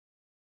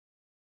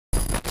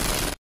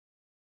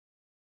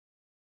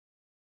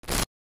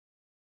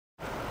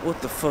What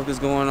the fuck is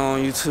going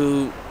on,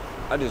 YouTube?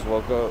 I just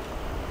woke up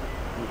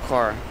in the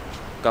car.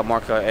 Got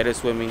Marco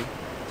edits with me.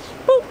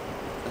 Boop!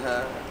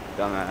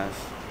 Dumbass.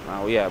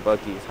 Nah, we at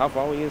Buc-ee's. How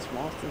far we is from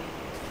Austin?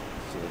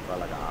 Shit, about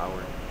like an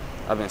hour.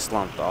 I've been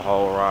slumped the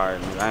whole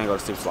ride. I ain't go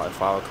to sleep till like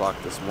 5 o'clock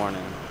this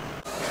morning.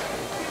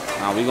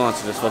 Now we going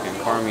to this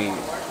fucking car meet.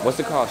 What's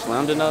it called?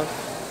 Slammedenuff?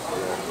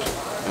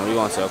 And we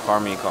going to a car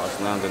meet called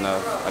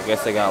Slammedenuff. I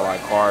guess they got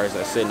like cars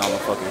that's sitting on the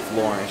fucking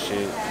floor and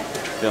shit.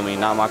 Feel me?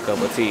 Not my cup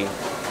of tea.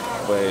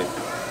 But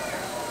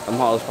them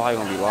hoes probably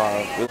gonna be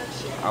live.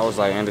 I was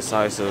like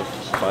indecisive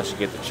if I should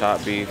get the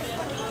chopped beef.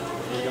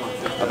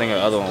 I think the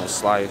other one was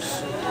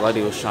sliced. The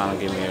lady was trying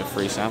to give me a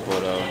free sample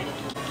though.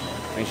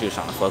 I think she was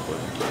trying to fuck with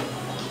me.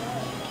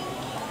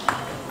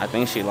 I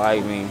think she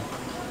liked me.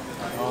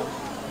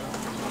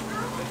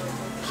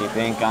 She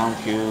think I'm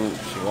cute.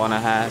 She wanna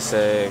have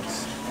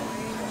sex.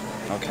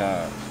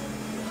 Okay.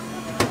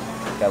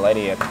 That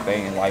lady at the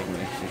thing liked me.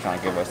 She's trying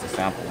to give us the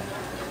sample.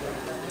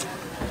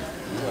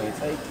 You ain't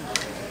take it.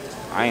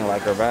 I ain't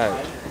like her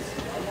back.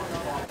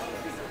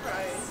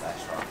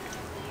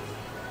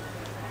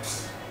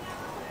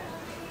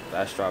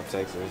 Bastrop,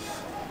 Texas.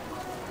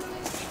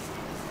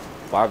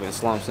 Well, I've been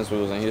slumped since we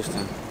was in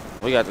Houston.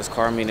 We got this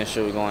car meeting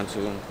shit we going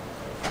to.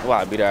 Well,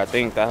 I'll be there. I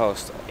think that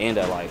house end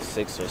at like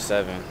 6 or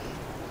 7.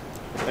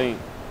 I think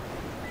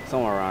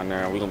somewhere around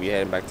there. We're gonna be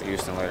heading back to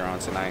Houston later on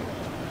tonight.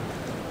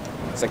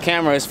 It's a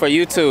camera. It's for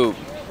YouTube.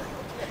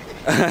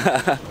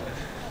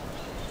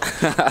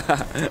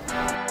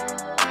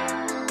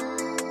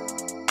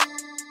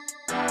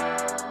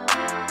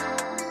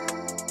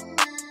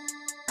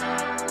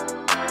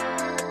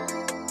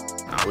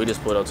 We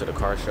just pulled up to the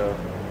car show.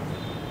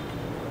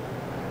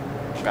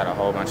 Got a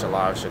whole bunch of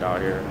live shit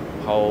out here.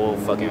 Whole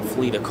fucking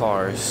fleet of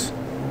cars.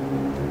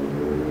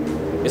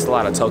 It's a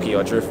lot of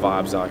Tokyo Drift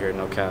vibes out here,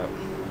 no cap.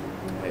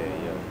 Yeah,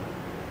 yeah.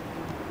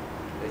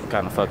 I'm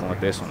kind of fucking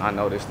with this one. I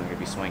know this nigga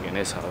be swinging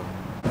this hoe.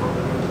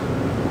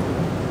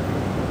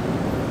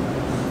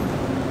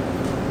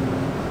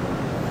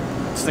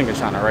 This nigga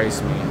trying to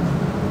race me.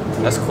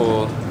 That's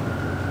cool.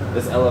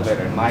 This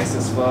elevator nice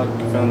as fuck,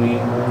 you feel me?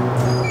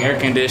 Air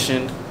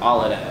conditioned,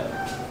 all of that.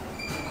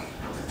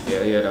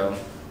 Yeah, though.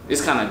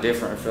 It's kind of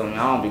different, feel me?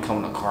 I don't be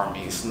coming to car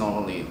meets.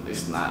 Normally,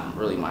 it's not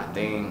really my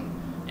thing.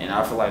 And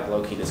I feel like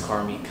low-key, this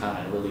car meet kind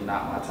of really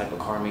not my type of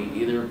car meet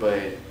either,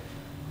 but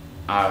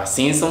I've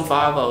seen some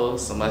 5.0s,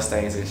 some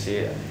Mustangs and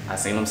shit. I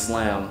seen them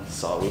slam,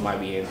 so we might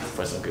be in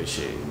for some good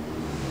shit.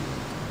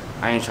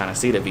 I ain't trying to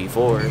see the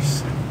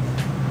V4s.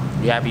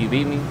 You happy you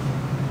beat me?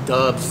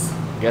 Dubs.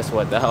 Guess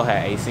what? The hell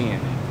had AC in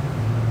it.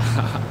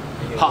 Ha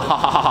ha ha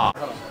ha.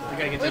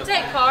 We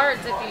take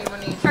cards if you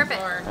want to use.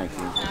 Perfect. Thank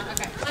you.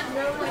 Okay.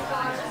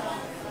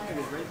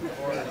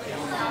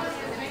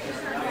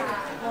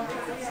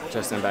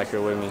 Justin back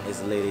here with me.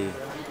 This lady.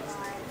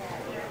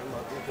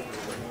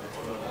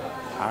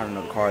 I don't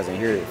know the cars in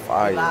here.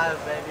 Fire.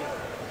 Live, baby.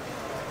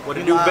 What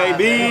it do,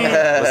 baby?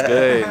 What's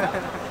good?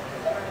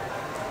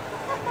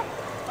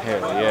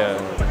 Hell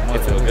yeah.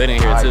 It feels good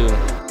in here too.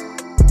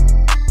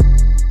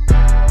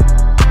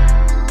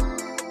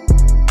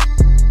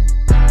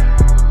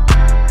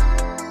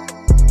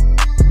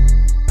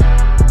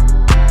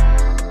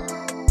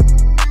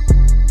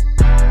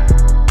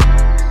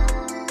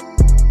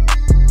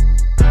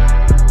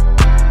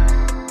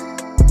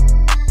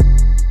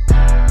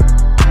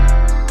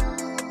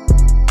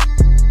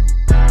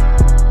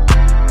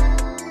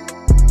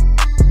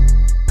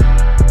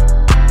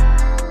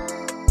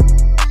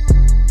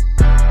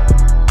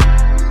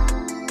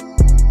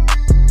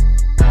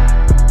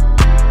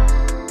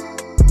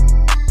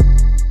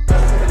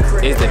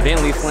 Is the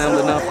Bentley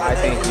Slammedenuff? I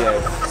think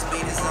yes.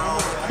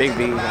 Big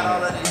B's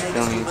on it.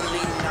 Feel me?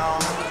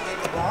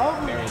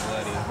 Very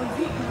bloody.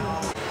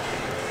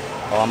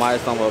 Oh, I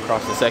might stumble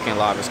across the second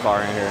loudest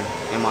car in here,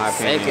 in my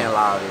opinion. Second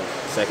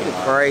loudest. Second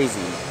loudest.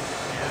 Crazy.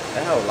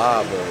 That whole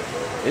loud, bro.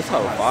 This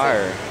whole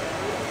fire.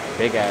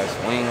 Big ass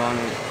wing on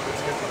it.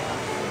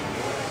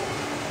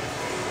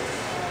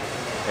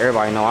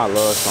 Everybody know I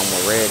love something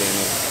with red in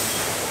it.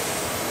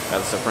 Got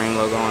the Supreme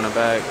logo on the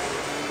back.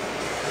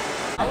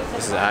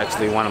 This is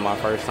actually one of my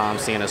first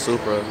times seeing a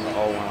Supra, an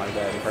old one like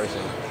that in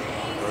person.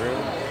 For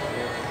real?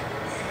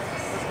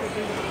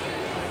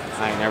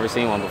 I ain't never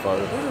seen one before.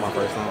 This is my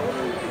first time.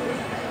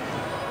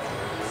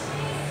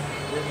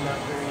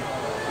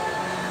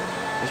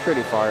 It's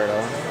pretty fire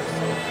though.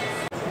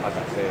 Like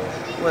I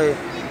said. Wait.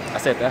 I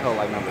said that hoe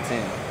like number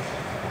 10.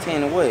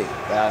 10 and what?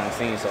 That I haven't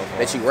seen so far.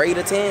 That you rate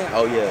a 10?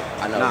 Oh yeah,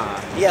 I know. Nah.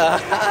 Yeah.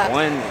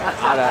 One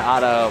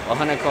out of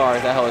 100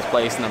 cars, that hoe is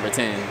placed number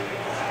 10.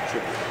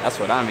 That's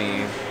what I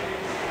mean.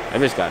 That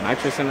bitch got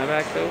nitrous in the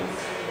back though.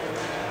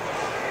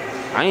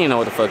 I didn't even know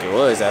what the fuck it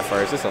was at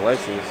first. It's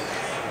electric.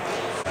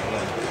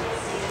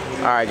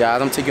 Alright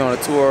guys, I'm taking you on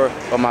a tour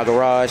of my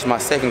garage, my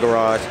second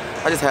garage.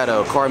 I just had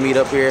a car meet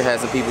up here, had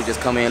some people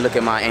just come in, look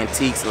at my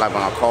antiques, like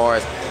my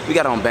cars. We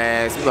got on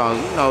bags, we gonna,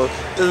 you know,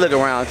 just look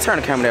around. Turn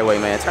the camera that way,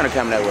 man, turn the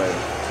camera that way.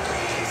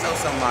 Show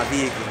some of my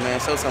vehicles, man,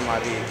 show some of my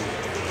vehicles.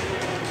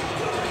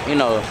 you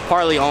know,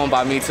 Partly owned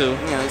by me too.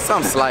 you know,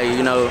 something slight,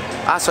 you know.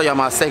 I'll show y'all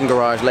my second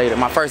garage later,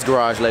 my first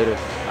garage later.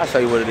 I'll show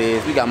you what it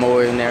is. We got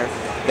more in there.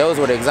 Those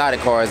were the exotic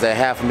cars that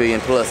 $500,000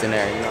 plus in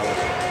there, you know.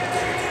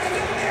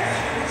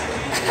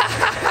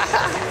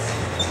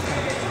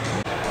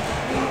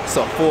 It's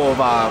a full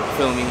vibe,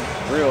 feel me?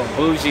 Real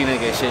bougie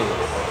nigga shit.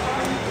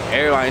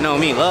 Everybody know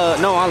me,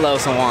 I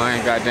love some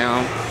wine,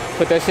 goddamn.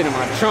 Put that shit in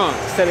my trunk,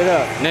 set it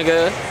up,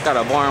 nigga. Got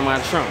a bar in my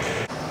trunk.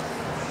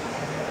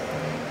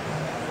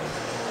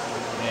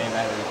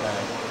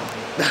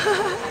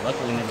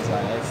 Luckily niggas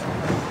got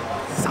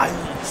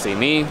X. See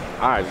me,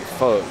 I already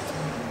fucked.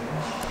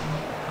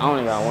 I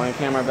only got one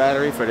camera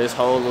battery for this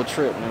whole little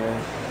trip,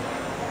 nigga.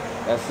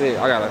 That's it.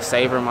 I gotta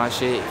savor my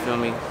shit, you feel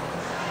me?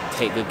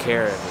 Take good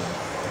care of it.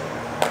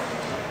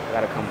 I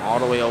gotta come all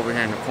the way over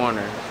here in the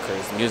corner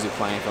because music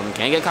playing for me.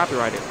 Can't get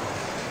copyrighted.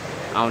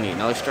 I don't need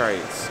no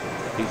strikes.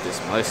 Beat this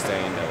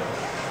Mustang though.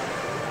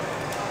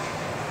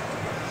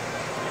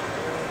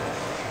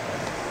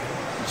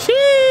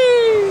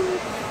 Cheese!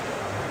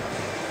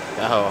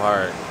 That whole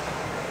hard.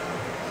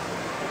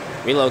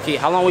 We low key,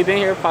 how long we been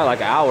here? Probably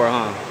like an hour,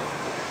 huh?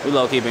 We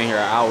low key been here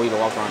an hour. We can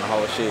walk around the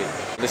whole shit.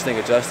 This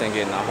nigga Justin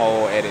getting a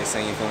whole edit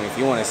scene for me. If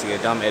you want to see a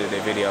dumb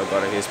edited video, go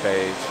to his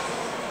page.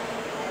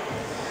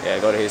 Yeah,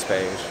 go to his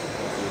page.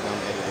 See a dumb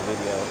edited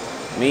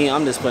video. Me,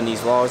 I'm just putting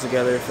these vlogs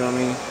together, feel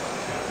me?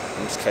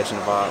 I'm just catching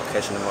the vibe,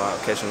 catching the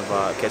vibe, catching the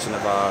vibe, catching the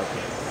vibe.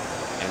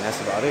 And that's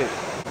about it.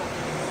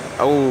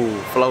 Oh,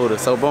 floater.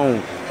 So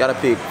boom, gotta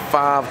pick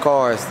 5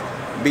 cars.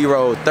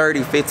 B-roll,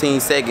 30, 15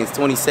 seconds,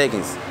 20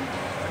 seconds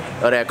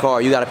of that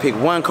car. You gotta pick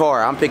 1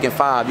 car. I'm picking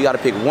 5. You gotta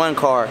pick 1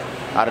 car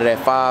out of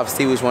that 5.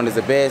 See which one is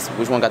the best,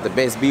 which one got the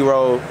best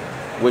B-roll,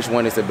 which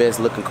one is the best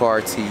looking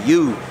car to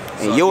you,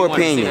 in your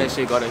opinion. If you want to see that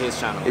shit, go to his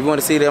channel. If you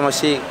want to see that my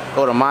shit,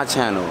 go to my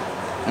channel,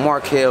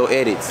 Markel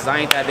Edits. Cause I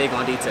ain't that big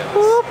on details.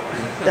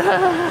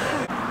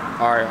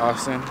 Alright,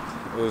 Austin.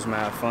 It was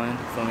mad fun.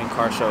 Filming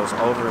car show's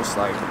over. It's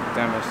like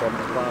damn near 7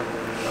 o'clock.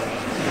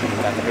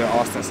 Got the good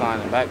Austin sign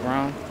in the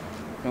background.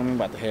 Feel me?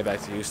 About to head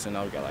back to Houston.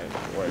 Now we got like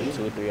what,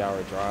 2 or 3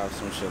 hour drive,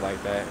 some shit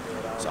like that.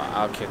 So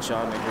I'll catch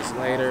y'all niggas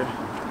later.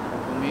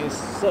 Feel me? It's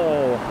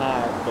so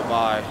hot.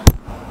 Bye-bye.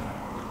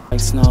 Like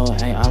snow,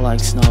 hey, I like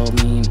snow.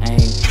 Mean, hey,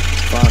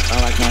 fuck,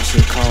 I like my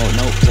shit cold.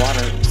 No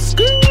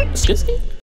water.